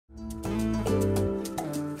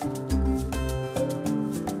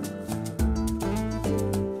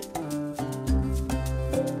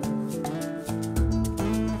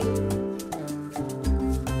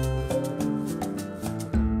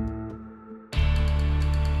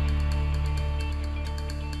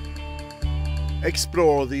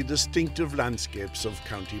explore the distinctive landscapes of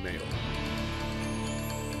County Mayo.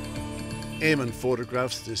 Eamonn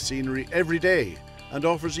photographs the scenery every day and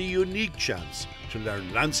offers a unique chance to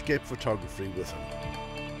learn landscape photography with him.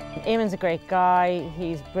 Eamonn's a great guy,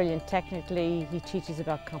 he's brilliant technically, he teaches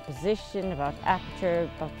about composition, about aperture,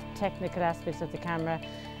 about the technical aspects of the camera,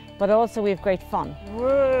 but also we have great fun.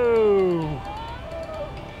 Whoa!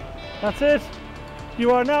 That's it!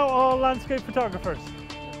 You are now all landscape photographers.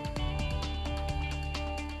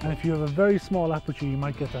 And if you have a very small aperture, you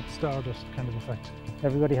might get that stardust kind of effect.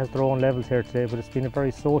 Everybody has their own levels here today, but it's been a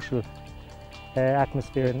very social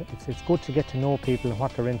atmosphere, and it's good to get to know people and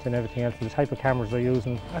what they're into and everything else, and the type of cameras they're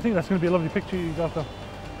using. I think that's going to be a lovely picture you got though.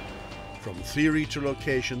 From theory to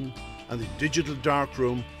location and the digital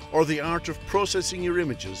darkroom, or the art of processing your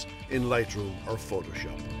images in Lightroom or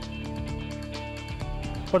Photoshop.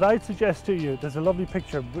 But I'd suggest to you, there's a lovely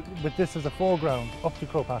picture with this as a foreground up to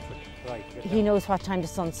Croagh Patrick. Right. He knows what time the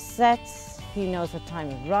sun sets, he knows what time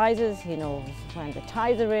it rises, he knows when the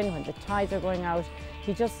tides are in, when the tides are going out.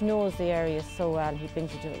 He just knows the area so well. He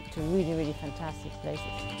brings you to really, really fantastic places.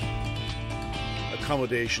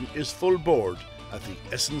 Accommodation is full board at the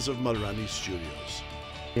Essence of Mulranny Studios.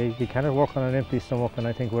 You cannot work on an empty stomach, and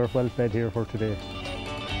I think we're well fed here for today.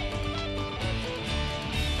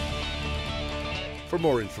 For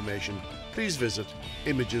more information, please visit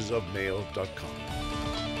imagesofmayo.com.